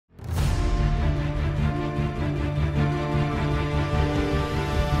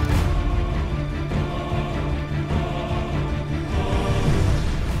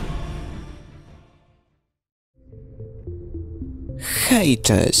Hej,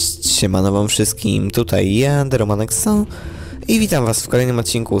 cześć, siemano wam wszystkim, tutaj ja, Romanexo i witam was w kolejnym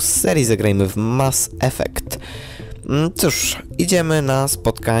odcinku z serii Zagrajmy w Mass Effect. Cóż, idziemy na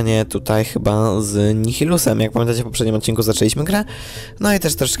spotkanie tutaj chyba z Nihilusem. Jak pamiętacie, w poprzednim odcinku zaczęliśmy grę, no i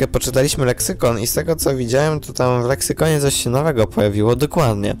też troszeczkę poczytaliśmy leksykon i z tego co widziałem, to tam w leksykonie coś się nowego pojawiło,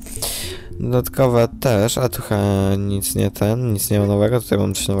 dokładnie. Dodatkowe też, ale tu chyba nic nie ma nowego, tutaj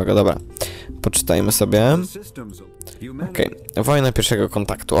mam coś nowego, dobra. Poczytajmy sobie. Okej, wojna pierwszego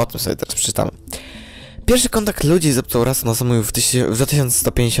kontaktu, o tym sobie teraz przeczytamy. Pierwszy kontakt ludzi z obcą rasą nastąpił w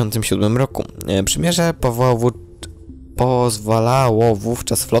 2157 roku. Przymierze pozwalało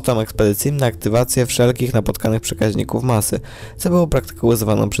wówczas flotom ekspedycyjnym na aktywację wszelkich napotkanych przekaźników masy, co było praktyką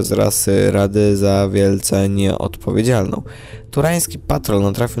uznawaną przez rasy Rady za wielce nieodpowiedzialną. Turański patrol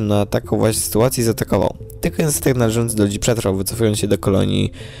natrafił na taką właśnie sytuację i zaatakował. Tylko jednostek należący do ludzi przetrwał, wycofując się do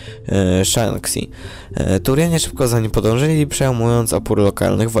kolonii Shanxi. Turianie szybko za nim podążyli, przejmując opór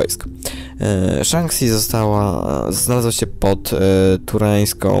lokalnych wojsk. Shanxi znalazła się pod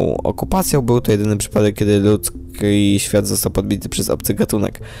turańską okupacją. Był to jedyny przypadek, kiedy ludzki świat został podbity przez obcy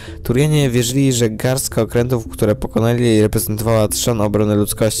gatunek. Turianie wierzyli, że garstka okrętów, które pokonali, reprezentowała trzon obrony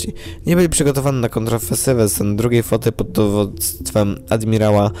ludzkości. Nie byli przygotowani na kontrofensywę z drugiej floty pod dowództwem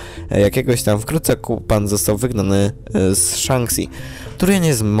admirała jakiegoś tam. Wkrótce okupant został wygnany z Shanxi.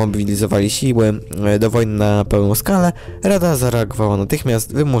 Turianie zmobilizowali siły do wojny na pełną skalę. Rada zareagowała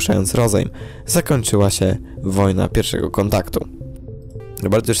natychmiast, wymuszając rozejm. Zakończyła się wojna pierwszego kontaktu.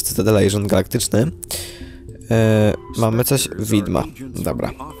 Bardzo już Cytadela i rząd galaktyczny. Mamy coś widma.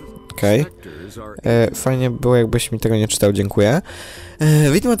 Dobra. Okej. Fajnie było, jakbyś mi tego nie czytał, dziękuję.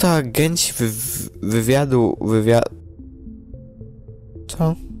 Widmo to agenci wywiadu...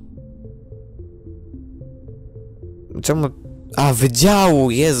 Co? Czemu...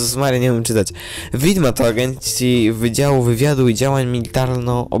 Wydziału! Jezus Maria, nie umiem czytać. Widma to agenci Wydziału Wywiadu i Działań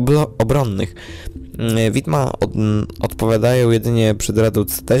Militarno-Obronnych. Widma odpowiadają jedynie przed Radą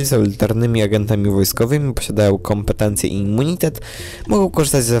Cytadeli, są militarnymi agentami wojskowymi, posiadają kompetencje i immunitet, mogą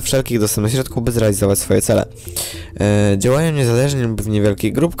korzystać ze wszelkich dostępnych środków, by zrealizować swoje cele. Działają niezależnie lub w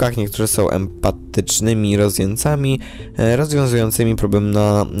niewielkich grupkach, niektórzy są empatycznymi rozjemcami, rozwiązującymi problemy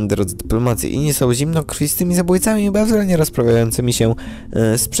na drodze dyplomacji, inni są zimnokrwistymi zabójcami i bezwzględnie rozprawiającymi się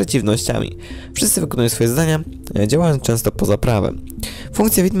z przeciwnościami. Wszyscy wykonują swoje zadania, działając często poza prawem.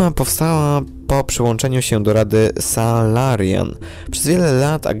 Funkcja widma powstała po przyłączeniu się do Rady Salarian. Przez wiele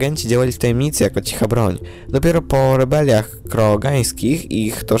lat agenci działali w tajemnicy jako cicha broń. Dopiero po rebeliach krogańskich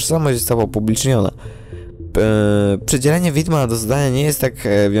ich tożsamość została upubliczniona. Przydzielenie widma do zadania nie jest tak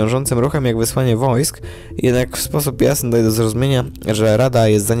wiążącym ruchem jak wysłanie wojsk, jednak w sposób jasny daje do zrozumienia, że Rada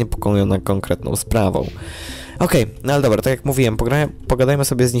jest zaniepokojona konkretną sprawą. Okej, no ale dobra, tak jak mówiłem, pogadajmy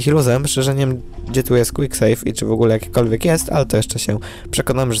sobie z Nihilusem, szczerze nie wiem, gdzie tu jest quick save i czy w ogóle jakikolwiek jest, ale to jeszcze się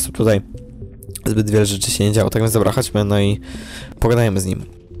przekonamy, że tutaj zbyt wiele rzeczy się nie działo. Tak więc dobra, chodźmy, no i pogadajmy z nim.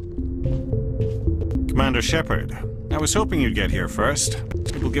 Commander Shepard, I was hoping you'd get here first.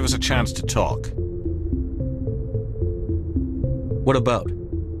 It will give us a chance to talk. What about?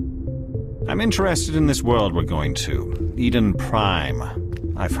 I'm interested in this world we're going to, Eden Prime.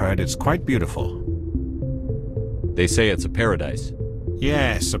 I've heard it's quite beautiful. They say it's a paradise.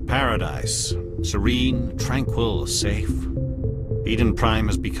 Yes, a paradise. Serene, tranquil, safe. Eden Prime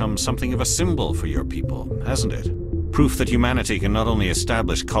has become something of a symbol for your people, hasn't it? Proof that humanity can not only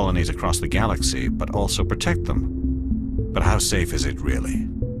establish colonies across the galaxy, but also protect them. But how safe is it really?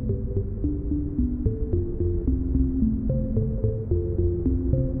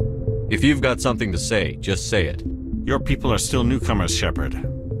 If you've got something to say, just say it. Your people are still newcomers, Shepard.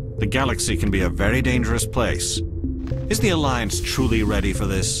 The galaxy can be a very dangerous place. Is the Alliance truly ready for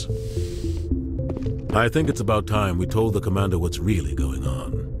this? I think it's about time we told the commander what's really going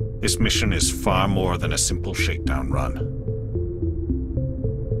on. This mission is far more than a simple shakedown run.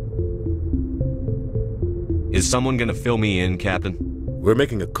 Is someone gonna fill me in, Captain? We're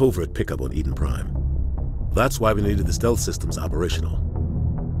making a covert pickup on Eden Prime. That's why we needed the stealth systems operational.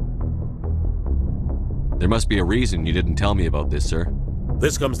 There must be a reason you didn't tell me about this, sir.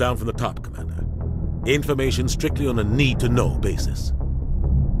 This comes down from the top, Commander. Information strictly on a need-to-know basis.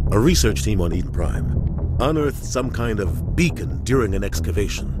 A research team on Eden Prime unearthed some kind of beacon during an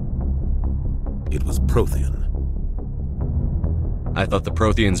excavation. It was Prothean. I thought the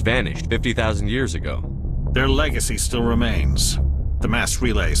Protheans vanished 50,000 years ago. Their legacy still remains. The mass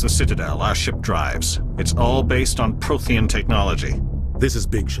relays, the Citadel, our ship drives. It's all based on Prothean technology. This is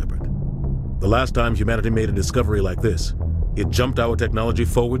big, Shepard. The last time humanity made a discovery like this, it jumped our technology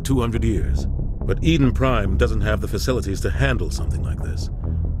forward 200 years. But Eden Prime doesn't have the facilities to handle something like this.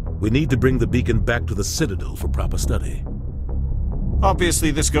 We need to bring the beacon back to the Citadel for proper study.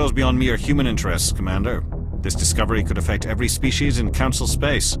 Obviously, this goes beyond mere human interests, Commander. This discovery could affect every species in Council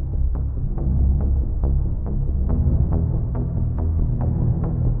space.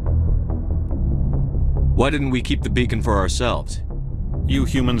 Why didn't we keep the beacon for ourselves? You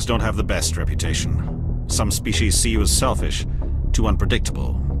humans don't have the best reputation. Some species see you as selfish, too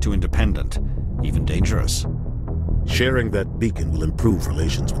unpredictable, too independent, even dangerous. Sharing that beacon will improve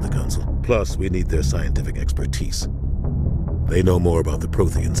relations with the Council. Plus, we need their scientific expertise. They know more about the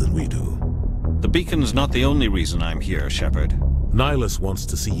Protheans than we do. The beacon's not the only reason I'm here, Shepard. Nihilus wants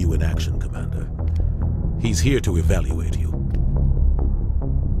to see you in action, Commander. He's here to evaluate you.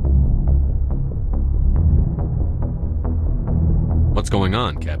 What's going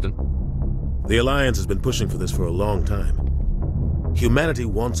on, Captain? The Alliance has been pushing for this for a long time. Humanity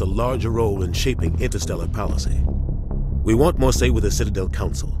wants a larger role in shaping interstellar policy. We want more say with the Citadel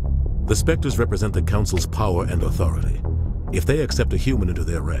Council. The Spectres represent the Council's power and authority. If they accept a human into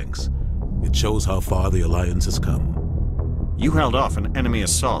their ranks, it shows how far the Alliance has come. You held off an enemy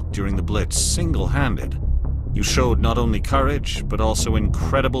assault during the Blitz single-handed. You showed not only courage, but also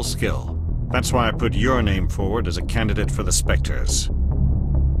incredible skill. That's why I put your name forward as a candidate for the Spectres.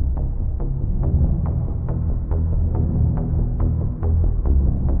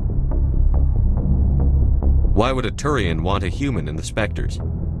 Why would a Turian want a human in the Spectres?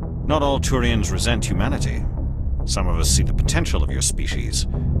 Not all Turians resent humanity. Some of us see the potential of your species.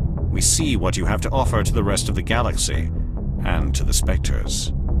 We see what you have to offer to the rest of the galaxy, and to the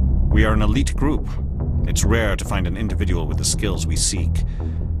Spectres. We are an elite group. It's rare to find an individual with the skills we seek.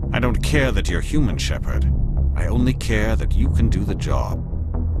 I don't care that you're human, Shepard. I only care that you can do the job.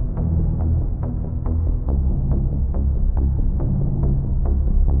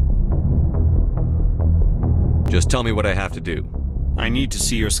 Just tell me what I have to do. I need to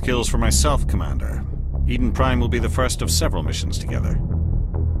see your skills for myself, Commander. Eden Prime will be the first of several missions together.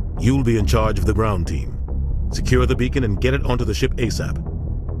 You'll be in charge of the ground team. Secure the beacon and get it onto the ship ASAP.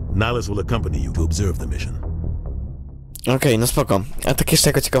 Nihilus will accompany you to observe the mission. Okej, no spoko. A tak jeszcze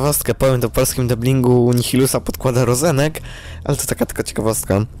jako ciekawostkę powiem, do polskim dubbingu Nihilusa podkłada Rozenek, ale to taka tylko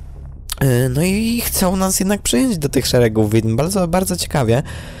ciekawostka. No i chcą nas jednak przyjąć do tych szeregów widm, bardzo, bardzo ciekawie.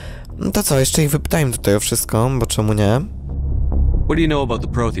 No to co, jeszcze ich wypytajmy tutaj o wszystko, bo czemu nie? What do you know about the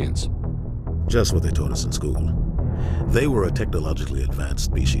Protheans? Just what they taught us in school. They were a technologically advanced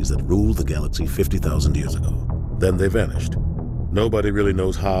species that ruled the galaxy 50,000 years ago. Then they vanished. Nobody really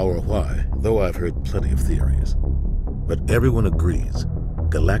knows how or why, though I've heard plenty of theories. But everyone agrees,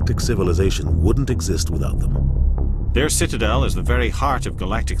 galactic civilization wouldn't exist without them. Their citadel is the very heart of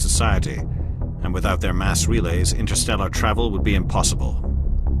galactic society, and without their mass relays, interstellar travel would be impossible.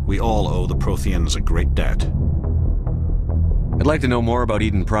 We all owe the Protheans a great debt. I'd like to know more about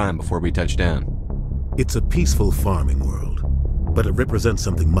Eden Prime before we touch down. It's a peaceful farming world, but it represents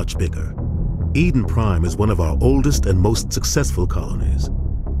something much bigger. Eden Prime is one of our oldest and most successful colonies.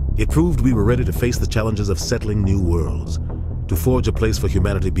 It proved we were ready to face the challenges of settling new worlds, to forge a place for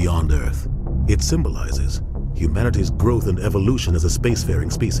humanity beyond Earth. It symbolizes humanity's growth and evolution as a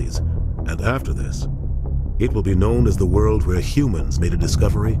spacefaring species. And after this, it will be known as the world where humans made a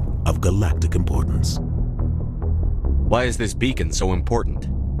discovery of galactic importance. Why is this beacon so important?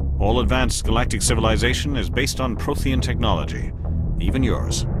 All advanced galactic civilization is based on Prothean technology, even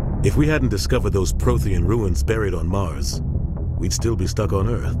yours. If we hadn't discovered those Prothean ruins buried on Mars, we'd still be stuck on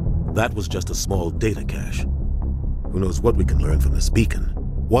Earth. That was just a small data cache. Who knows what we can learn from this beacon?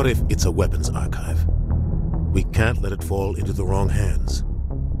 What if it's a weapons archive? We can't let it fall into the wrong hands.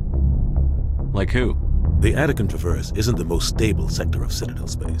 Like who? The Attican Traverse isn't the most stable sector of Citadel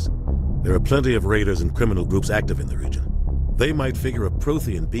space. There are plenty of raiders and criminal groups active in the region. They might figure a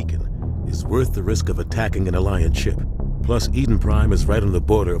Prothean beacon is worth the risk of attacking an Alliance ship. Plus, Eden Prime is right on the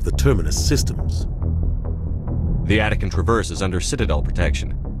border of the Terminus systems. The Attican Traverse is under Citadel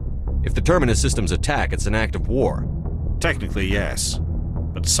protection. If the Terminus systems attack, it's an act of war. Technically, yes.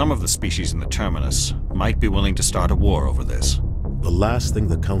 But some of the species in the Terminus might be willing to start a war over this. The last thing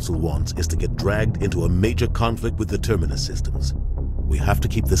the Council wants is to get dragged into a major conflict with the Terminus systems. We have to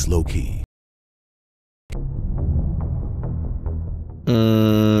keep this low-key.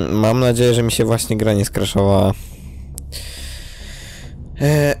 Mam nadzieję, że mi się właśnie gra nie skraszowała.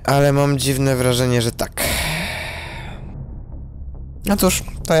 Ale mam dziwne wrażenie, że tak. No cóż,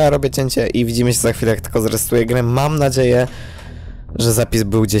 to ja robię cięcie i widzimy się za chwilę, jak tylko zrestuję grę. Mam nadzieję, że zapis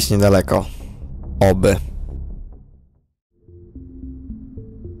był gdzieś niedaleko. Oby.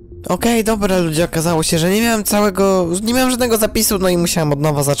 Okej, dobra ludzie, okazało się, że nie miałem żadnego zapisu, no i musiałem od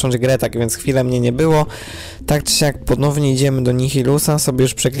nowa zacząć grę, tak więc chwilę mnie nie było. Tak czy siak ponownie idziemy do Nihilusa, sobie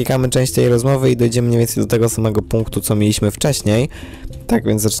już przeklikamy część tej rozmowy i dojdziemy mniej więcej do tego samego punktu, co mieliśmy wcześniej. Tak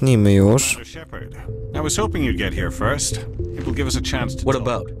więc zacznijmy już. I was hoping you'd get here first. It will give us a chance to What talk.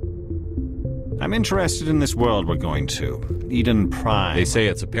 about? I'm interested in this world we're going to, Eden Prime. They say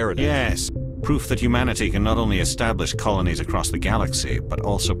it's a paradise. Yes, proof that humanity can not only establish colonies across the galaxy, but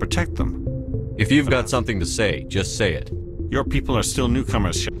also protect them. If you've got something to say, just say it. Your people are still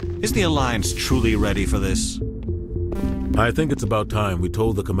newcomers. Is the Alliance truly ready for this? I think it's about time we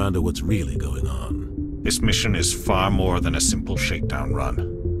told the commander what's really going on. This mission is far more than a simple shakedown run.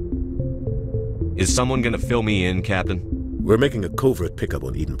 Is someone gonna fill me in, Captain? We're making a covert pickup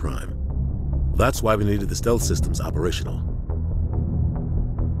on Eden Prime. That's why we needed the stealth systems operational.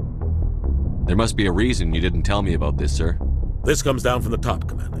 There must be a reason you didn't tell me about this, sir. This comes down from the top,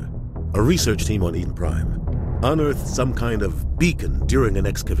 Commander. A research team on Eden Prime unearthed some kind of beacon during an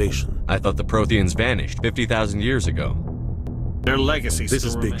excavation. I thought the Proteans vanished 50,000 years ago. Their legacy This still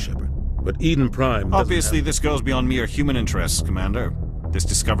is remains. Big Shepard, but Eden Prime doesn't Obviously, have... this goes beyond mere human interests, Commander. This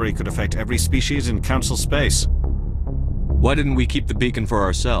discovery could affect every species in Council space. Why didn't we keep the beacon for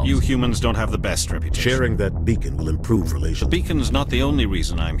ourselves? You humans don't have the best reputation. Sharing that beacon will improve relations. The beacon's not the only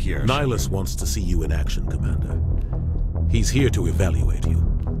reason I'm here. Nihilus wants to see you in action, Commander. He's here to evaluate you.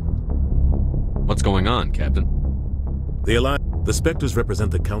 What's going on, Captain? The Spectres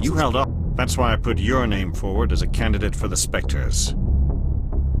represent the Council. You held up. That's why I put your name forward as a candidate for the Spectres.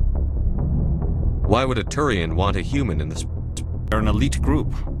 Why would a Turian want a human in this? They're an elite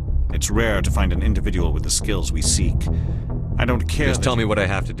group. It's rare to find an individual with the skills we seek. I don't care. Just tell me what I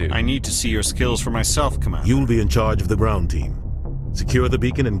have to do. I need to see your skills for myself, Commander. You'll be in charge of the ground team. Secure the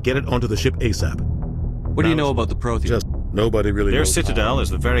beacon and get it onto the ship ASAP. What do you know about the Proteans? Just nobody really Their knows. citadel is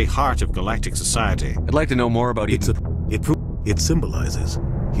the very heart of galactic society. I'd like to know more about Eden. It symbolizes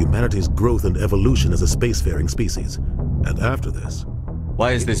humanity's growth and evolution as a spacefaring species. And after this,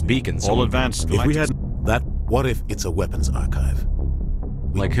 Why is this beacon so All advanced if galactic... we had that, what if it's a weapons archive?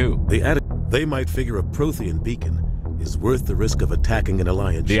 Like who? They might figure a Prothean beacon is worth the risk of attacking an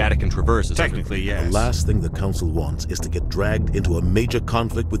alliance. The Attican Traverse is Technically, yes. The last thing the Council wants is to get dragged into a major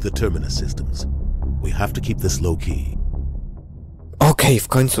conflict with the Terminus systems. We have to keep this low-key. Okej, w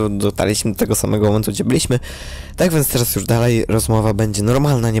końcu dotarliśmy do tego samego momentu, gdzie byliśmy. Tak więc teraz już dalej rozmowa będzie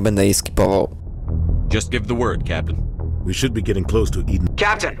normalna, nie będę jej skipował. Just give the word, Captain. We should be getting close to Eden.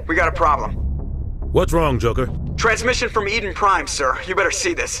 Captain, we got a problem. What's wrong, Joker? Transmission from Eden Prime, sir. You better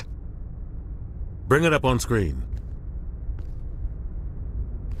see this. Bring it up on screen.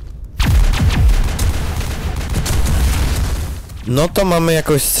 No to mamy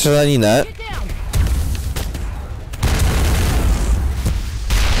jakąś strzelaninę.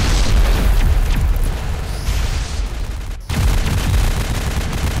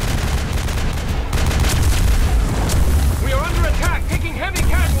 We are under attack, taking heavy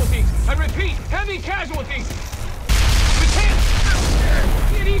casualties. I repeat, heavy casualties. We can't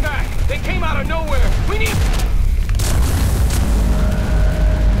get evac. They came out of nowhere. We need.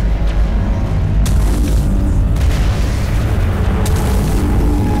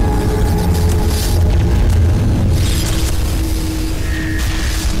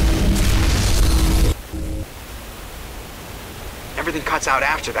 Everything cuts out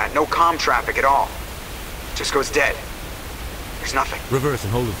after that. No comm traffic at all. Just goes dead. There's nothing. Reverse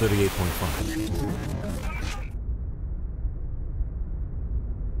and hold at 38.5.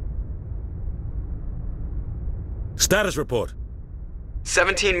 Status report.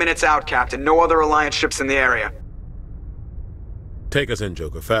 17 minutes out, Captain. No other Alliance ships in the area. Take us in,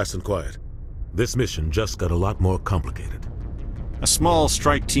 Joker, fast and quiet. This mission just got a lot more complicated. A small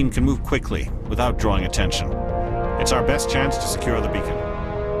strike team can move quickly, without drawing attention. It's our best chance to secure the beacon.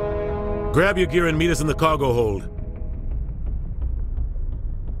 Grab your gear and meet us in the cargo hold.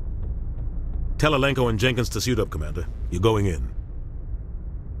 Tell Alenko and Jenkins to suit up, Commander. You're going in.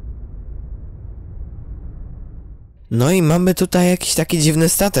 No i mamy tutaj jakiś taki dziwny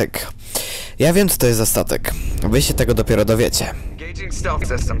statek. Ja wiem, co to jest za statek. Wy się tego dopiero dowiecie. Engaging stealth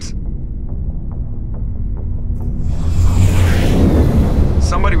systems.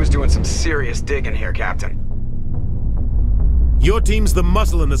 Somebody was doing some serious digging here, Captain. Your team's the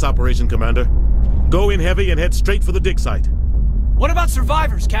muscle in this operation, Commander. Go in heavy and head straight for the dig site. What about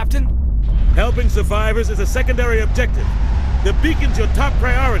survivors, Captain? Helping survivors is a secondary objective. The beacon's your top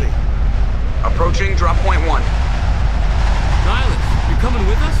priority. Approaching drop point 1. Nihilus, you coming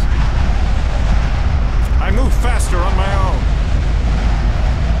with us? I move faster on my own.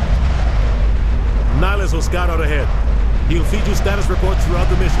 Nihilus will scout out ahead. He'll feed you status reports throughout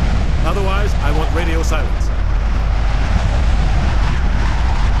the mission. Otherwise, I want radio silence.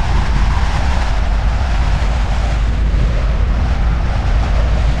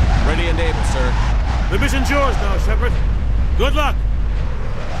 Ready and able, sir. The mission's yours now, Shepard. Good luck!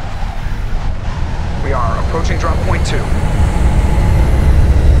 We are approaching drop point 2.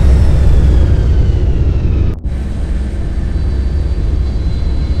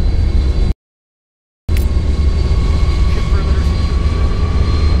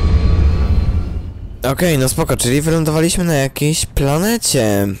 Okej, no spoko, czyli wylądowaliśmy na jakiejś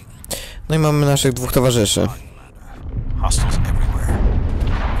planecie. No i mamy naszych dwóch towarzyszy. Hostiles everywhere.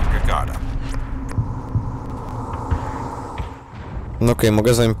 Keep your guard up. No okej,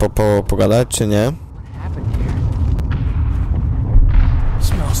 mogę z nim pogadać, czy nie?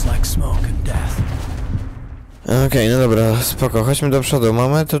 Okej, no dobra, spoko, chodźmy do przodu.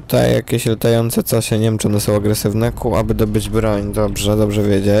 Mamy tutaj jakieś latające coś, ja nie wiem, czy one są agresywne, aby dobyć broń. Dobrze, dobrze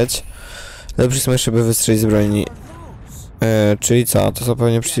wiedzieć. Lepszy jest jeszcze, by wystrzelić z broni. Czyli co? To są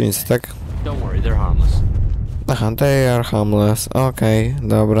pewnie przeciwnicy, tak? Aha, they are harmless. Okej,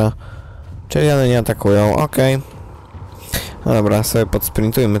 dobra. Czyli one nie atakują, okej. No dobra, sobie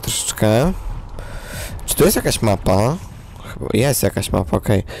podsprintujmy troszeczkę. Czy tu jest jakaś mapa? Chyba jest jakaś mapa,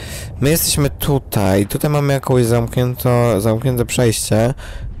 okej. My jesteśmy tutaj. Tutaj mamy jakąś zamknięte przejście.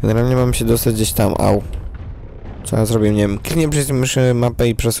 Generalnie mamy się dostać gdzieś tam. Au. Co ja zrobię? Nie wiem. Kliknij przycisk myszy mapę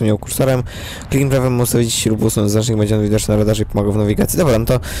i przesuń ją kursorem. Kliknij prawym ustawić śrubę, usunąć znacznik, będzie on widoczny na radarze i pomaga w nawigacji. Dobra, no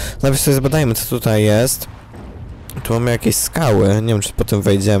to najpierw sobie zbadajmy, co tutaj jest. Tu mamy jakieś skały. Nie wiem, czy po tym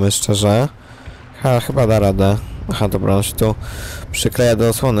wejdziemy, szczerze. Chyba da radę. Aha, dobra, on się tu przykleja do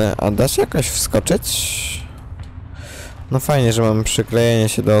osłony. A da się jakoś wskoczyć? No fajnie, że mamy przyklejenie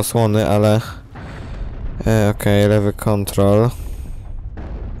się do osłony, ale... okej, lewy kontrol.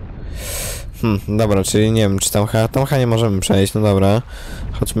 Dobra, czyli nie wiem, czy tam nie możemy przejść, no dobra.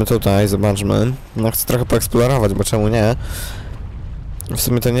 Chodźmy tutaj, zobaczmy. No chcę trochę poeksplorować, bo czemu nie? W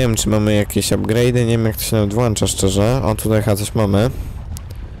sumie to nie wiem, czy mamy jakieś upgrade'y, nie wiem jak to się nawet włącza, szczerze. O, tutaj chyba coś mamy.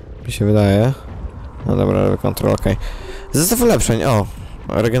 Mi się wydaje. No dobra, lewy kontrol, okej. Zestaw ulepszeń, o!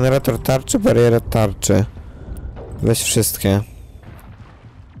 Regenerator tarczy, bariera tarczy. Weź wszystkie.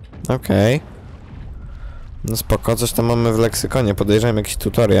 Okej. No spoko, coś tam mamy w leksykonie, podejrzewam jakiś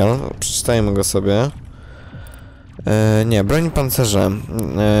tutorial, przeczytajmy go sobie. Nie, broń pancerze.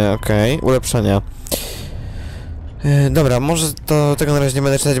 Okej, ulepszenia. Dobra, może to tego na razie nie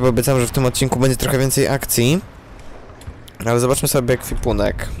będę czytać, bo obiecam, że w tym odcinku będzie trochę więcej akcji. Ale zobaczmy sobie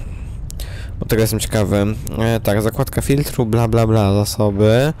ekwipunek. Bo tego jestem ciekawy. Tak, zakładka filtru, bla bla bla,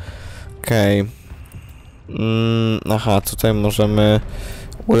 zasoby. Okej. Aha, tutaj możemy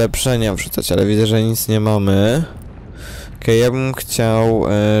ulepszenia wrzucać, ale widzę, że nic nie mamy. Okej, ja bym chciał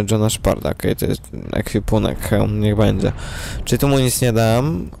Johna Sheparda. Okej, to jest ekwipunek, niech będzie. Czyli tu mu nic nie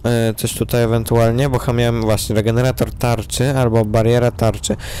dam. Coś tutaj ewentualnie, bo miałem właśnie regenerator tarczy albo bariera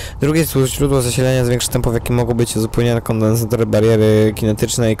tarczy. Drugie źródło zasilania zwiększy tempo, w jakim mogą być uzupełniane kondensatory bariery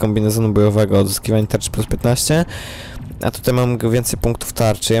kinetycznej i kombinezonu bojowego. Odzyskiwanie tarczy plus 15. A tutaj mam więcej punktów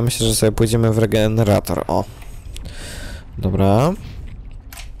tarczy. Ja myślę, że sobie pójdziemy w regenerator. O. Dobra.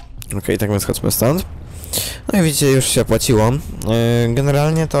 Okej, tak więc chodźmy stąd. No i widzicie, już się opłaciło.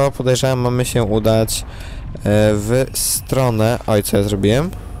 Generalnie to podejrzewam, mamy się udać w stronę... Oj, co ja zrobiłem?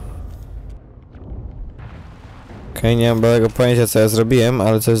 Okej, nie mam bladego pojęcia, co ja zrobiłem,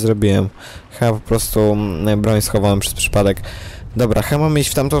 ale coś zrobiłem. Chyba po prostu broń schowałem przez przypadek. Dobra, chyba mamy iść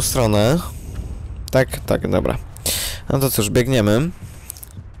w tamtą stronę. Tak, tak, dobra. No to cóż, biegniemy.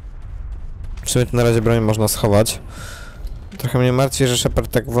 W sumie to na razie broń można schować. Trochę mnie martwi, że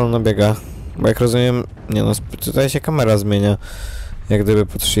Shepard tak wolno biega. Bo jak rozumiem... Nie no, tutaj się kamera zmienia. Jak gdyby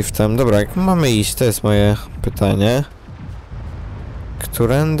pod shiftem. Dobra, jak mamy iść? To jest moje pytanie.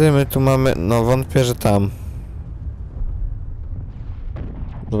 Którędy my tu mamy... No wątpię, że tam.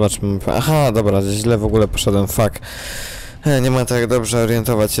 Zobaczmy. Aha, dobra, źle w ogóle poszedłem. Fuck. Nie ma tak dobrze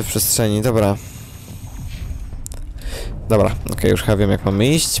orientować się w przestrzeni. Dobra. Dobra, okej, już chyba wiem jak mamy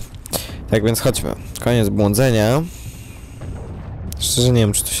iść. Tak więc chodźmy. Koniec błądzenia. Szczerze nie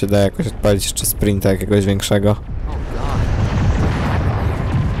wiem, czy tu się da jakoś odpalić jeszcze sprinta jakiegoś większego.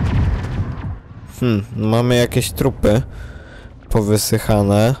 Mamy jakieś trupy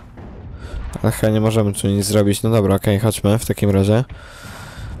powysychane. Ale chyba nie możemy tu nic zrobić. No dobra, okej, chodźmy w takim razie.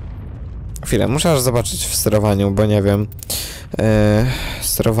 Chwilę, muszę aż zobaczyć w sterowaniu, bo nie wiem.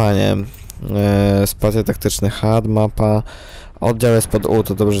 Sterowanie. Spacja taktyczny HUD, mapa. Oddział jest pod U,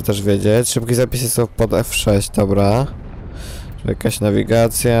 to dobrze też wiedzieć. Szybkie zapisy są pod F6, dobra. Jakaś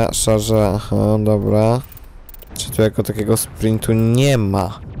nawigacja, szarża, aha, dobra. Czy tu jako takiego sprintu nie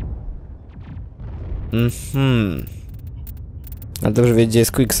ma? Ale dobrze wiedzieć, gdzie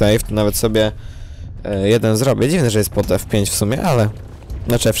jest quick save, to nawet sobie jeden zrobię. Dziwne, że jest pod F5 w sumie, ale...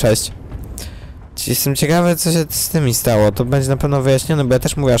 Znaczy F6. Jestem ciekawy, co się z tymi stało. To będzie na pewno wyjaśnione, bo ja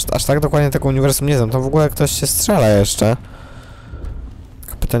też mówię, aż tak dokładnie tego uniwersum nie znam. Tam w ogóle ktoś się strzela jeszcze.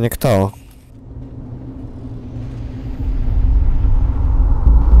 Tylko pytanie, kto?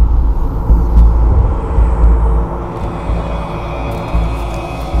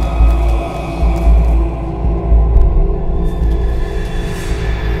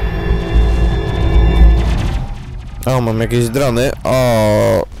 O, mam jakieś drony.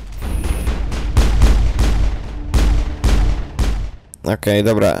 O. Okej,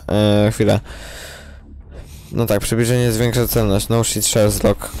 dobra, chwilę. No tak, przybliżenie zwiększa celność. No shit, shares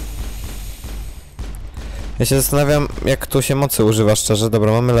lock. Ja się zastanawiam, jak tu się mocy używa szczerze.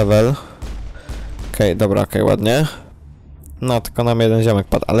 Dobra, mamy level. Okej, dobra, ładnie. No, tylko nam jeden ziomek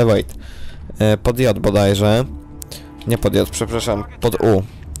padł, ale wait. Pod J bodajże. Nie pod J, przepraszam, pod U.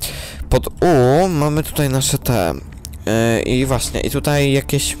 Pod U mamy tutaj nasze te... I właśnie, i tutaj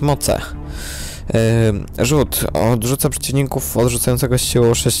jakieś moce. Rzut. Odrzuca przeciwników odrzucającego z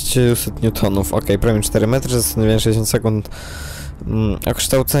siłą 600 newtonów. Ok, prawie 4 metry, zastanowienie 60 sekund.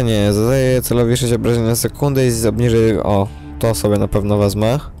 Okształcenie. Zadaje celowi 6 obrażeń na sekundę i obniży... O, to sobie na pewno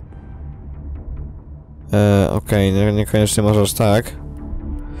wezmę. Okej, niekoniecznie może aż tak.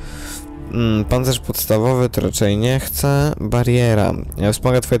 Pancerz podstawowy to raczej nie chcę. Bariera.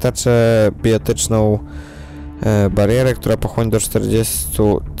 Wspomaga twoją tarczę biotyczną barierę, która pochłonie do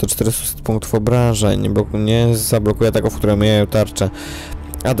 400 punktów obrażeń. Nie zablokuje ataków, które mijają tarczę.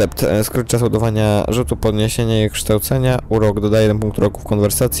 Adept. Skrót czas ładowania rzutu, podniesienia i kształcenia. Urok. Dodaje 1 punkt uroku w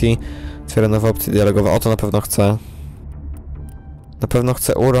konwersacji. Otwiera nowe opcje dialogowe. O, to na pewno chcę. Na pewno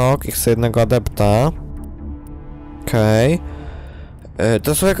chcę urok i chcę jednego adepta. Okej.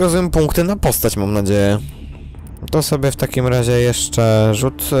 To są, jak rozumiem, punkty na postać, mam nadzieję. To sobie w takim razie jeszcze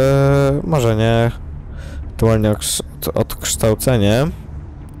rzut... może nie... Aktualnie odkształcenie.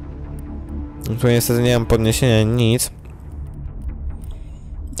 Tu niestety nie mam podniesienia, nic.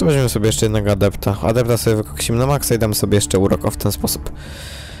 To weźmiemy sobie jeszcze jednego adepta. Adepta sobie wykoksimy na maksa i damy sobie jeszcze urok w ten sposób.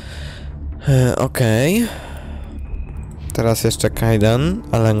 Okej. Teraz jeszcze Kajdan,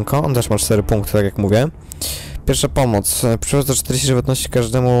 Alenko. On też ma 4 punkty, tak jak mówię. Pierwsza pomoc. Przyrost do 40 żywotności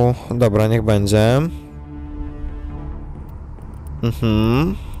każdemu... Dobra, niech będzie.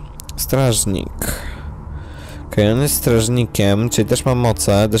 Strażnik. Okej, on jest strażnikiem, czyli też ma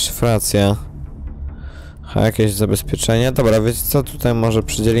moce, deszyfracja. Jakieś zabezpieczenie. Dobra, wiecie co, tutaj może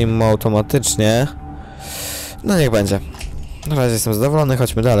przydzielimy mu automatycznie. No niech będzie. Na razie jestem zadowolony,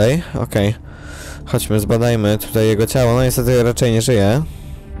 chodźmy dalej. Okej. Chodźmy, zbadajmy tutaj jego ciało. No niestety raczej nie żyje.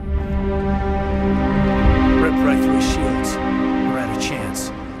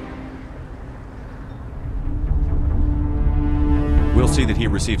 We'll see that he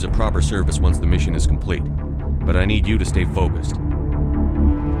receives a proper service once the mission is complete. But I need you to stay focused.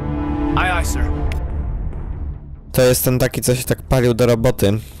 Aye, aye, sir. To jest ten taki, co się tak palił do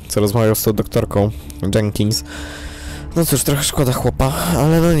roboty, co rozmawiał z tą doktorką Jenkins. No cóż, trochę szkoda chłopa,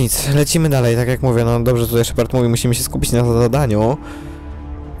 ale no nic, lecimy dalej, tak jak mówię, no dobrze tutaj Shepard mówi, musimy się skupić na zadaniu.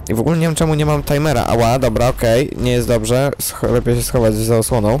 I w ogóle nie wiem czemu nie mam timera, ała, dobra, okej, nie jest dobrze, lepiej się schować za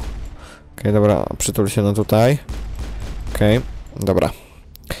osłoną. Okej, dobra, przytul się no tutaj. Okej, dobra.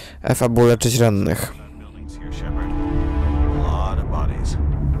 F, aby leczyć rannych.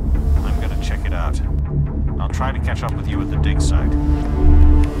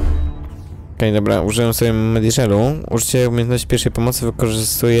 Okej, dobra, użyłem sobie mediżelu. Użycie umiejętności pierwszej pomocy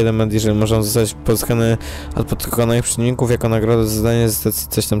wykorzystuje jeden mediżel. Można zostać pozyskany od pokonanych przeciwników jako nagrodę za zadanie z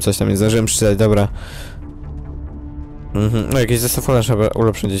coś tam. Nie zdążyłem przeczytać, dobra. No jakiś zestaw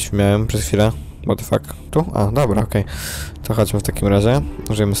ulepszeń gdzieś miałem przez chwilę. What the fuck? Tu? A, dobra, okej. To chodźmy w takim razie.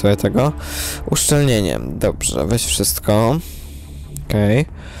 Użyjemy sobie tego. Uszczelnienie. Dobrze, weź wszystko. Okej.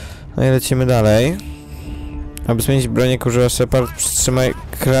 No i lecimy dalej. Aby zmienić broń, jak używa Shepard, przytrzymaj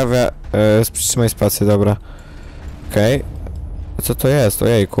przytrzymaj spację, dobra. Okej. Co to jest?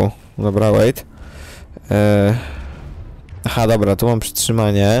 Ojejku. Dobra, wait. Aha, dobra, tu mam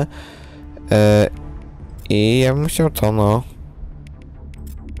przytrzymanie. I ja bym chciał to, no.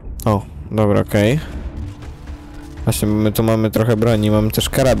 O, dobra, okej. Właśnie, my tu mamy trochę broni, mamy też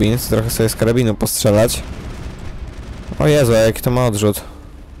karabin, chcę trochę sobie z karabinu postrzelać. O Jezu, jaki to ma odrzut.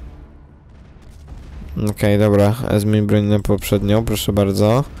 Okej, dobra, zmień broń na poprzednią, proszę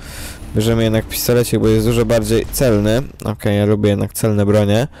bardzo. Bierzemy jednak pistolecik, bo jest dużo bardziej celny. Okej, ja lubię jednak celne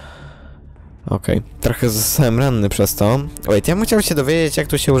bronie. Okej, trochę zostałem ranny przez to. Wait, ja bym chciał się dowiedzieć, jak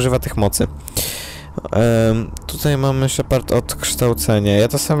tu się używa tych mocy. Tutaj mamy Shepard odkształcenie. Ja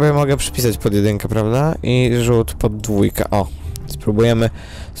to sobie mogę przypisać pod jedynkę, prawda? I rzut pod dwójkę. O,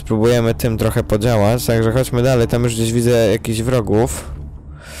 Spróbujemy tym trochę podziałać, także chodźmy dalej, tam już gdzieś widzę jakichś wrogów.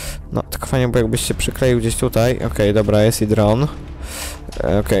 No, tylko fajnie, bo jakbyś się przykleił gdzieś tutaj. Okej, dobra, jest i dron.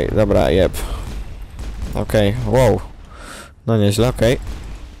 Okej, dobra, jeb. Okej, wow. No nieźle, okej.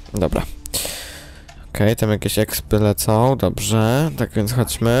 Dobra. Okej, tam jakieś ekspy lecą, dobrze, tak więc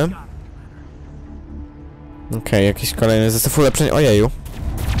chodźmy. Okej, jakiś kolejny zestaw ulepszeń, ojeju.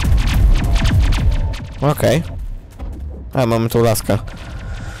 Okej. A, mamy tu laska.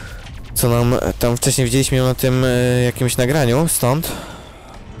 Co nam tam wcześniej widzieliśmy ją na tym jakimś nagraniu, stąd.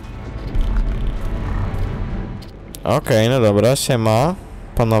 Okej, no dobra, siema,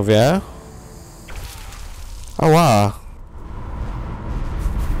 panowie. Ała.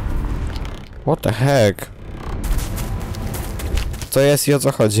 What the heck? Co jest i o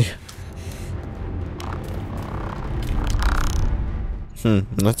co chodzi?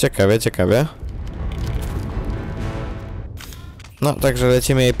 No ciekawie. No, także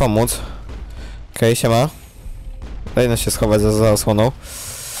lecimy jej pomóc. Okej, siema. Daj nas się schować za osłoną.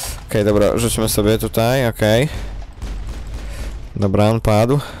 Okej, dobra, rzućmy sobie tutaj, okej. Dobra, on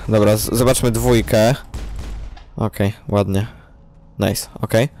padł. Dobra, zobaczmy dwójkę. Okej, ładnie. Nice,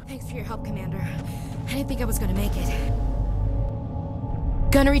 okej. Thanks for your help, Commander. I didn't think I was gonna make it.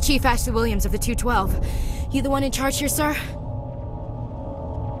 Gunnery Chief Ashley Williams of the 212. You the one in charge here, sir?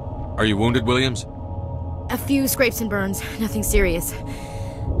 Are you wounded, Williams? A few scrapes and burns, nothing serious.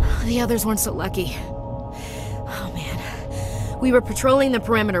 The others weren't so lucky. Oh man. We were patrolling the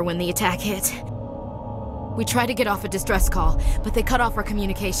perimeter when the attack hit. We tried to get off a distress call, but they cut off our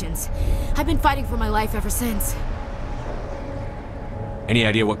communications. I've been fighting for my life ever since. Any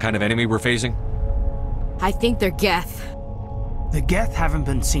idea what kind of enemy we're facing? I think they're Geth. The Geth haven't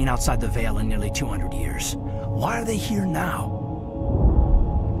been seen outside the Veil in nearly 200 years. Why are they here now?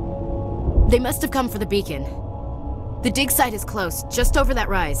 They must have come for the beacon. The dig site is close, just over that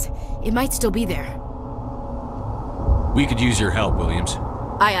rise. It might still be there. We could use your help, Williams.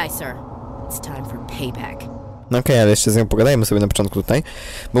 Aye, aye, sir. It's time for payback. No okej, ale jeszcze z nią pogadajmy sobie na początku tutaj,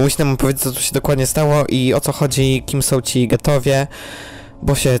 bo musi nam opowiedzieć, co tu się dokładnie stało i o co chodzi, kim są ci Gethowie,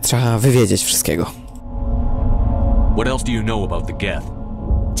 bo się trzeba wywiedzieć wszystkiego. What else do you know about the Geth?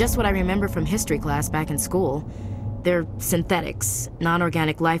 Just what I remember from history class back in school. They're synthetics,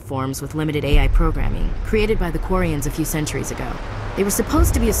 non-organic life forms with limited AI programming, created by the Quarians a few centuries ago. They were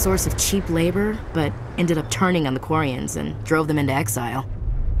supposed to be a source of cheap labor, but ended up turning on the Quarians and drove them into exile.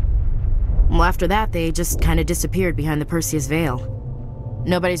 Well, after that, they just kind of disappeared behind the Perseus Veil.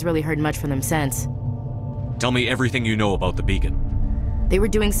 Nobody's really heard much from them since. Tell me everything you know about the beacon. They were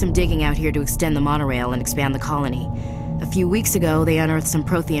doing some digging out here to extend the monorail and expand the colony. A few weeks ago, they unearthed some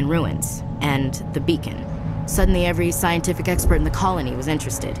Protean ruins, and the beacon. Suddenly, every scientific expert in the colony was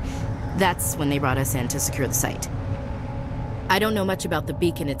interested. That's when they brought us in to secure the site. I don't know much about the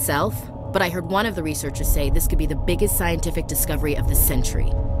beacon itself, but I heard one of the researchers say this could be the biggest scientific discovery of the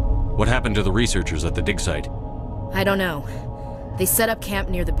century. What happened to the researchers at the dig site? I don't know. They set up camp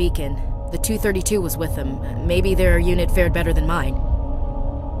near the beacon. The 232 was with them. Maybe their unit fared better than mine.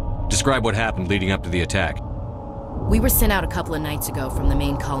 Describe what happened leading up to the attack. We were sent out a couple of nights ago from the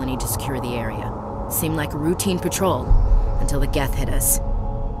main colony to secure the area. Seemed like a routine patrol, until the Geth hit us.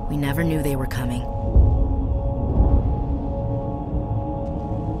 We never knew they were coming.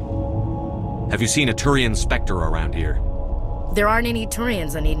 Have you seen a Turian Spectre around here? There aren't any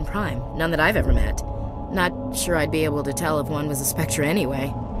Turians on Eden Prime, none that I've ever met. Not sure I'd be able to tell if one was a Spectre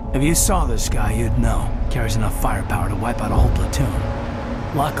anyway. If you saw this guy, you'd know. Carries enough firepower to wipe out a whole platoon.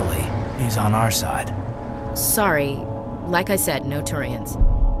 Luckily, he's on our side. Sorry, like I said, no Turians.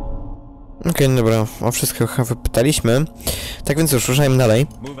 Okej, no dobra, o wszystko chyba wypytaliśmy. Tak więc już, ruszajmy dalej.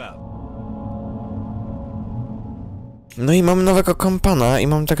 No i mamy nowego kompana i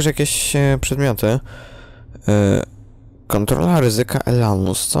mam także jakieś przedmioty. Kontrola ryzyka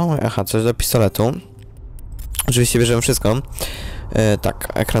Elanus, co? Aha, coś do pistoletu. Oczywiście bierzemy wszystko.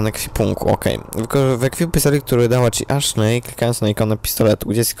 Tak, ekran ekwipunku, okej. W ekwipunku pistolet, który dała ci Ashley, klikając na ikonę pistoletu.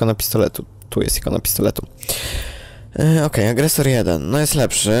 Gdzie jest ikona pistoletu? Tu jest ikona pistoletu. Okej, agresor 1. No jest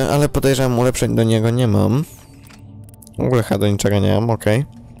lepszy, ale podejrzewam, ulepszeń do niego nie mam. W ogóle chyba do niczego nie mam, okej.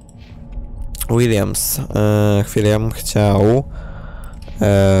 Williams. Chwilę, ja bym chciał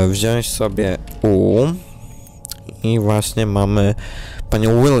wziąć sobie i właśnie mamy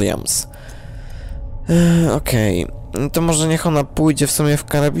panią Williams. Okej. To może niech ona pójdzie w sumie w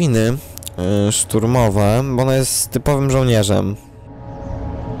karabiny szturmowe, bo ona jest typowym żołnierzem.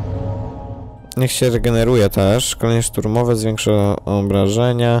 Niech się regeneruje też. Szkolenie szturmowe zwiększa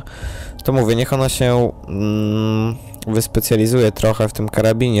obrażenia. To mówię, niech ona się wyspecjalizuje trochę w tym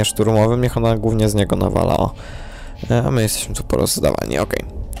karabinie szturmowym. Niech ona głównie z niego nawala. A my jesteśmy tu porozdawani, okej.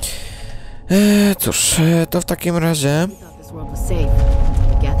 Cóż, to w takim razie...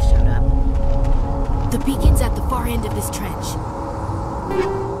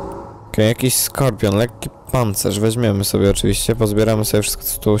 Okej, jakiś skorpion, lekki pancerz, weźmiemy sobie oczywiście, pozbieramy sobie wszystko,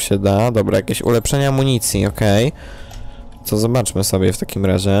 co tu się da. Dobra, jakieś ulepszenie amunicji, okej. Co zobaczmy sobie w takim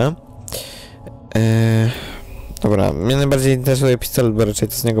razie. Dobra, mnie najbardziej interesuje pistolet, bo raczej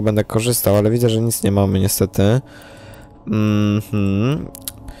to z niego będę korzystał, ale widzę, że nic nie mamy niestety.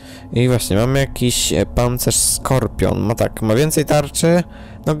 I właśnie, mamy jakiś pancerz skorpion. Ma tak, ma więcej tarczy,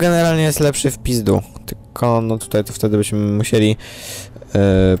 no generalnie jest lepszy w pizdu. Tylko no tutaj to wtedy byśmy musieli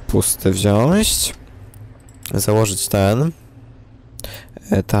pusty wziąć. Założyć ten.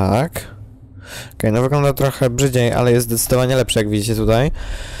 Tak. Okej, no wygląda trochę brzydziej, ale jest zdecydowanie lepszy, jak widzicie tutaj.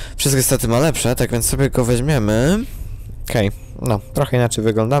 Wszystkie staty ma lepsze, tak więc sobie go weźmiemy. Okej, no, trochę inaczej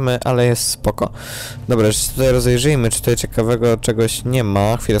wyglądamy, ale jest spoko. Dobra, jeszcze tutaj rozejrzyjmy, czy tutaj ciekawego czegoś nie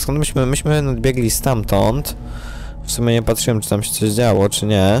ma. Chwilę, skąd myśmy nadbiegli stamtąd. W sumie nie patrzyłem, czy tam się coś działo, czy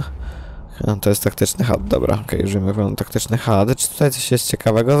nie. No, to jest taktyczny HUD, dobra, okej, użyjmy taktyczny HUD. Czy tutaj coś jest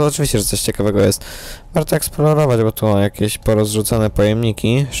ciekawego? No, oczywiście, że coś ciekawego jest. Warto eksplorować, bo tu jakieś porozrzucane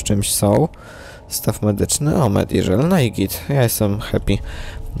pojemniki z czymś są. Staw medyczny, o, mediżel, no i git, ja jestem happy.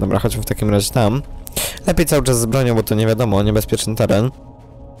 Dobra, chodźmy w takim razie tam. Lepiej cały czas z bronią, bo to nie wiadomo, niebezpieczny teren.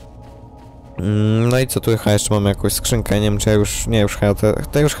 No i co tu chyba jeszcze mamy jakąś skrzynkę, nie wiem czy ja już, nie,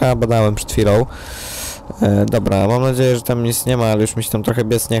 już chyba badałem przed chwilą. Dobra, mam nadzieję, że tam nic nie ma, ale już mi się tam trochę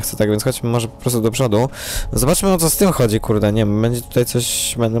biec nie chce, tak więc chodźmy może po prostu do przodu. Zobaczmy, o co z tym chodzi, kurde, nie wiem, będzie tutaj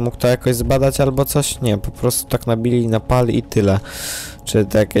coś, będę mógł to jakoś zbadać albo coś? Nie, po prostu tak nabili, napali i tyle. Czy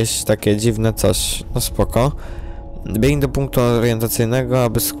to jakieś takie dziwne coś, no spoko. Biegnij do punktu orientacyjnego,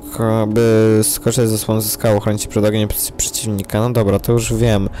 aby skoczyć ze zasłony ze skałą, chronić się przed ogniem przeciwnika. No dobra, to już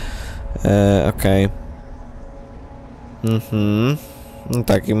wiem. Okej. No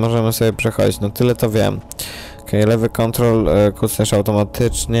tak, i możemy sobie przechodzić, no tyle to wiem. Okej, lewy kontrol, kucniesz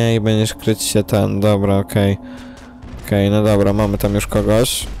automatycznie i będziesz kryć się ten, dobra, okej. Okej, no dobra, mamy tam już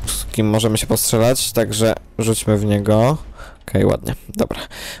kogoś, z kim możemy się postrzelać, także rzućmy w niego. Okej, ładnie, dobra.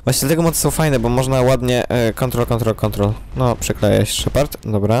 Właśnie tego mody są fajne, bo można ładnie... kontrol. No, przykleję się, Shepard,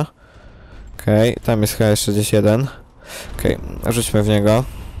 dobra. Okej, tam jest chyba jeszcze gdzieś jeden. Okej, rzućmy w niego.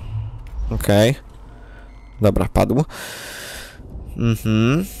 Okej. Dobra, padł.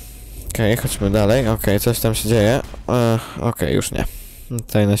 Okej, chodźmy dalej. Okej, coś tam się dzieje. Okej, już nie.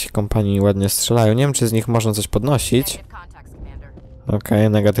 Tutaj nasi kompanii ładnie strzelają. Nie wiem, czy z nich można coś podnosić. Okej,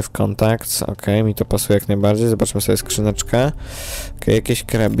 negative contacts. Okej, mi to pasuje jak najbardziej. Zobaczmy sobie skrzyneczkę. Okej, jakieś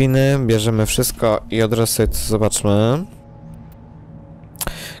karabiny. Bierzemy wszystko i od razu sobie to zobaczmy.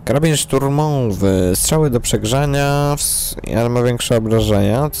 Karabin szturmowy. Strzały do przegrzania, ale ma większe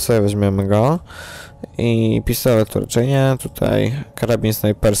obrażenia. To sobie weźmiemy go. I pistolet to raczej nie. Tutaj karabin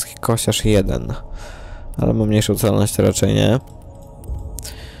snajperski, kosiarz 1. Ale ma mniejszą celność, to raczej nie.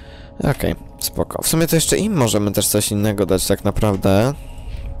 Okej, spoko. W sumie to jeszcze im możemy też coś innego dać tak naprawdę.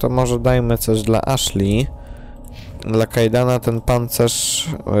 To może dajmy coś dla Ashley. Dla Kaidana ten pancerz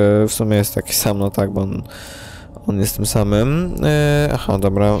w sumie jest taki sam, no tak, bo on jest tym samym. Aha,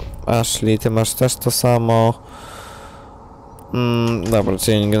 dobra. Ashley, ty masz też to samo. Dobra,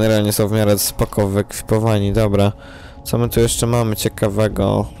 czyli generalnie są w miarę spoko wyekwipowani, dobra. Co my tu jeszcze mamy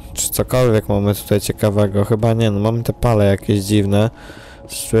ciekawego? Czy cokolwiek mamy tutaj ciekawego? Chyba nie, no mamy te pale jakieś dziwne.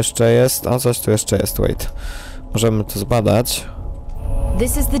 Coś tu jeszcze jest? A coś tu jeszcze jest, wait. Możemy to zbadać.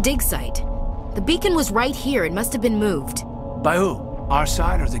 This is the dig site. The beacon was right here. It must have been moved. By who? Our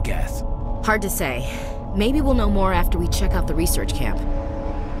side or the Geth? Hard to say. Maybe we'll know more after we check out the research camp.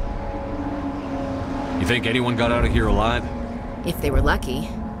 You think anyone got out of here alive? If they were lucky.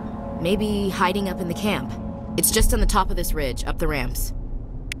 Maybe hiding up in the camp. It's just on the top of this ridge, up the ramps.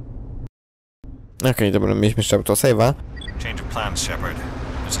 Okej, dobra, mieliśmy jeszcze autosave'a. Change of plans, Shepard.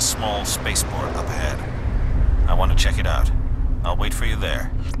 There's a small spaceport up ahead. I want to check it out. I'll wait for you there.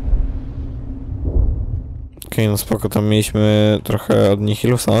 Okej, no spoko, tam mieliśmy trochę od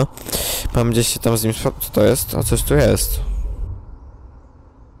Nihilusa. Mam gdzieś się tam z nim... Co to jest? O, coś tu jest.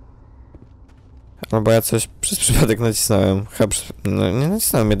 No bo ja coś przez przypadek nacisnąłem. Chyba no, nie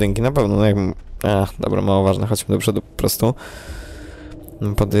nacisnąłem jedynki, na pewno. No jak... dobra, mało ważne, chodźmy do przodu po prostu.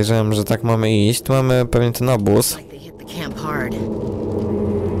 Podejrzewam, że tak mamy iść. Tu mamy pewnie ten obóz.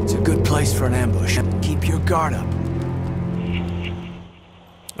 It's a good place for an ambush. Keep your guard up.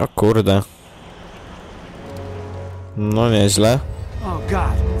 O kurde. No nieźle. Oh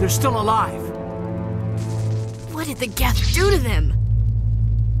God, they're still alive. What did the Geth do to them?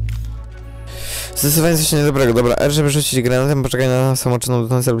 Zdecydowanie coś niedobrego. Dobra, R, żeby rzucić granatem, poczekaj na samoczynną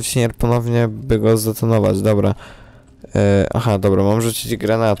detonację lub ciśnienie ponownie, by go zdetonować. Dobra. Aha, dobra, mam rzucić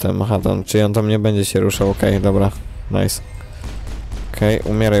granatem. Aha, tam, czyli on tam nie będzie się ruszał. Okej, dobra. Nice. Okej,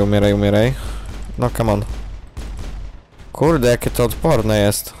 umieraj. No, come on. Kurde, jakie to odporne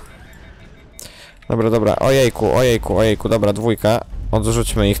jest. Dobra. Ojejku. Dobra, dwójka.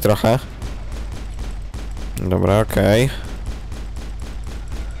 Odrzućmy ich trochę. Dobra, okej.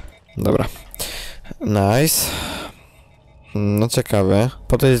 Dobra. Nice. No ciekawe.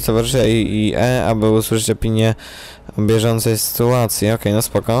 Podejść do towarzysza i aby usłyszeć opinię o bieżącej sytuacji. Okej, no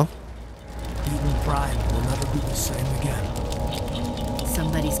spoko.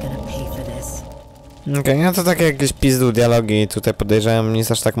 Okej, no to takie jakieś pizdu dialogi. Tutaj podejrzewam,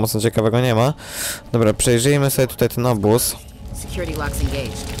 nic aż tak mocno ciekawego nie ma. Dobra, przejrzyjmy sobie tutaj ten obóz.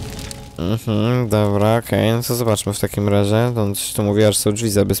 Dobra, okej, no to zobaczmy w takim razie. Tu mówiła, że są drzwi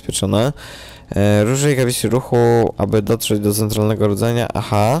zabezpieczone. Różnej klawiszy ruchu, aby dotrzeć do centralnego rdzenia.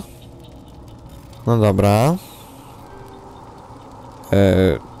 Aha. No dobra.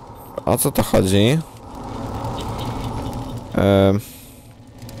 O co to chodzi?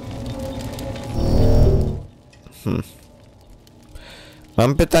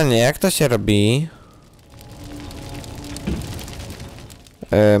 Mam pytanie, jak to się robi?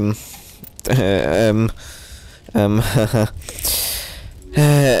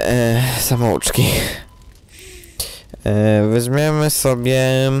 Samouczki. Weźmiemy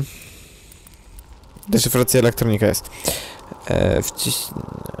sobie... Deszyfracja elektronika jest.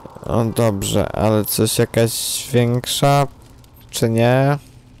 O dobrze, ale coś jakaś większa? Czy nie?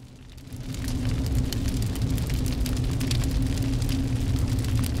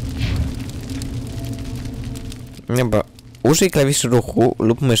 Dobra. Użyj klawiszy ruchu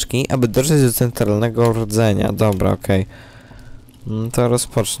lub myszki, aby dotrzeć do centralnego rdzenia. Dobra, okej. To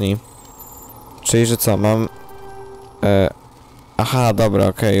rozpocznij. Czyli, że co, mam... Aha, dobra,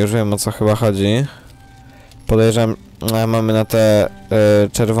 okej, już wiem, o co chyba chodzi. Podejrzewam... mamy na te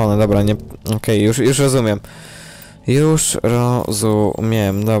czerwone, dobra, nie... Okej, już rozumiem. Już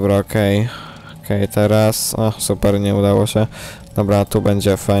rozumiem, dobra, okej. Okej, teraz... O, super, nie udało się. Dobra, tu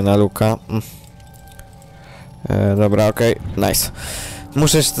będzie fajna luka. Dobra, okej, nice.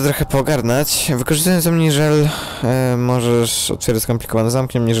 Muszę się to trochę poogarnać. Wykorzystując mniżel możesz otwierać skomplikowane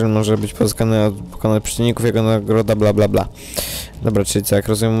zamki. Mniżel może być pozyskany od pokonanych przeciwników, jego nagroda, bla bla bla. Dobra, czyli co, jak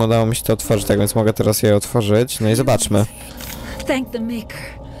rozumiem, udało mi się to otworzyć, tak więc mogę teraz je otworzyć. No i zobaczmy. Thank the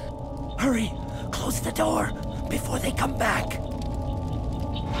maker. Hurry, close the door before they come back.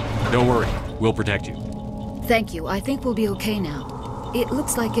 Don't worry, we'll protect you. Thank you. I think we'll be okay now. It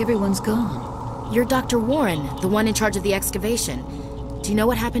looks like everyone's gone. You're Dr. Warren, the one in charge of the excavation. Do you know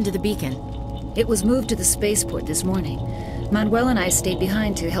what happened to the beacon? It was moved to the spaceport this morning. Manuel and I stayed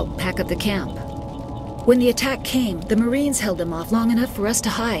behind to help pack up the camp. When the attack came, the Marines held them off long enough for us to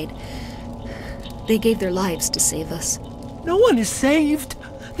hide. They gave their lives to save us. No one is saved.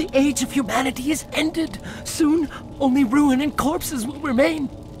 The age of humanity is ended. Soon, only ruin and corpses will remain.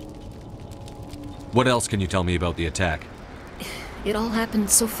 What else can you tell me about the attack? It all happened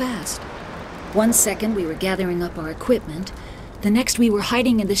so fast. 1 second we were gathering up our equipment. The next we were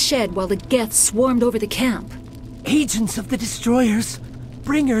hiding in the shed while the Geth swarmed over the camp. Agents of the destroyers,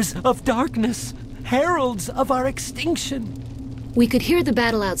 bringers of darkness, heralds of our extinction. We could hear the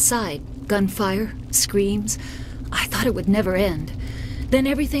battle outside. Gunfire, screams. I thought it would never end. Then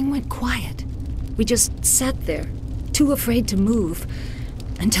everything went quiet. We just sat there, too afraid to move,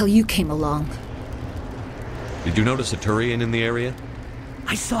 until you came along. Did you notice a Turian in the area?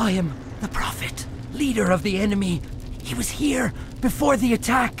 I saw him, the Prophet, leader of the enemy. He was here before the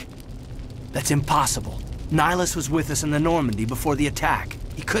attack. That's impossible. Nihilus was with us in the Normandy before the attack.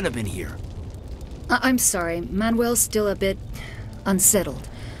 He couldn't have been here. I'm sorry. Manuel's still a bit unsettled.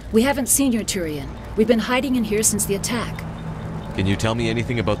 We haven't seen your Turian. We've been hiding in here since the attack. Can you tell me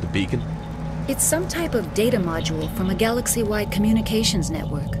anything about the beacon? It's some type of data module from a galaxy-wide communications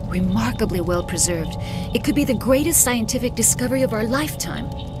network. Remarkably well preserved. It could be the greatest scientific discovery of our lifetime.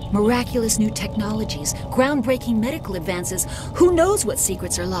 Miraculous new technologies, groundbreaking medical advances. Who knows what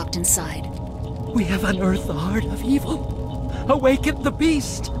secrets are locked inside? We have unearthed the heart of evil, awakened the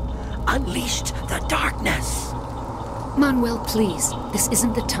beast, unleashed the darkness. Manuel, please, this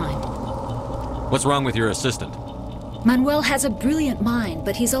isn't the time. What's wrong with your assistant? Manuel has a brilliant mind,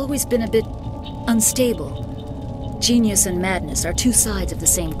 but he's always been a bit unstable. Genius and madness are two sides of the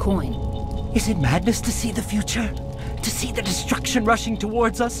same coin. Is it madness to see the future? To see the destruction rushing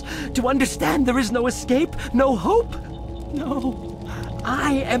towards us? To understand there is no escape? No hope? No.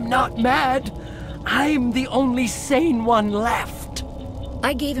 I am not mad. I'm the only sane one left.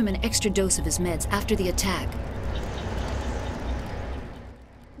 I gave him an extra dose of his meds after the attack.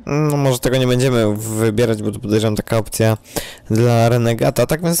 No może tego nie będziemy wybierać, bo tu podejrzewam taka opcja dla renegata.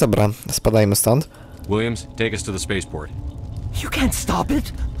 Tak więc dobra, spadajmy stąd. Williams, take us to the spaceport. You can't stop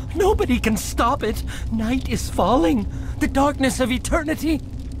it. Nobody can stop it. Night is falling. The darkness of eternity.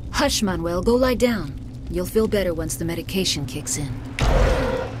 Hush, Manuel. Go lie down. You'll feel better once the medication kicks in.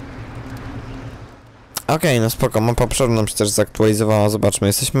 Okej, no spoko, mapa przodu nam się też zaktualizowała, zobaczmy,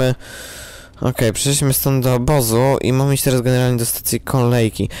 jesteśmy... Okej, przyszliśmy stąd do obozu i mamy iść teraz generalnie do stacji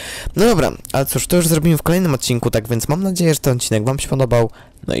kolejki. No dobra, ale cóż, to już zrobimy w kolejnym odcinku, tak więc mam nadzieję, że ten odcinek wam się podobał.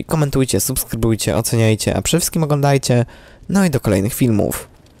 No i komentujcie, subskrybujcie, oceniajcie, a przede wszystkim oglądajcie. No i do kolejnych filmów.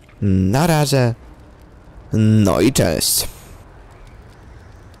 Na razie. No i cześć.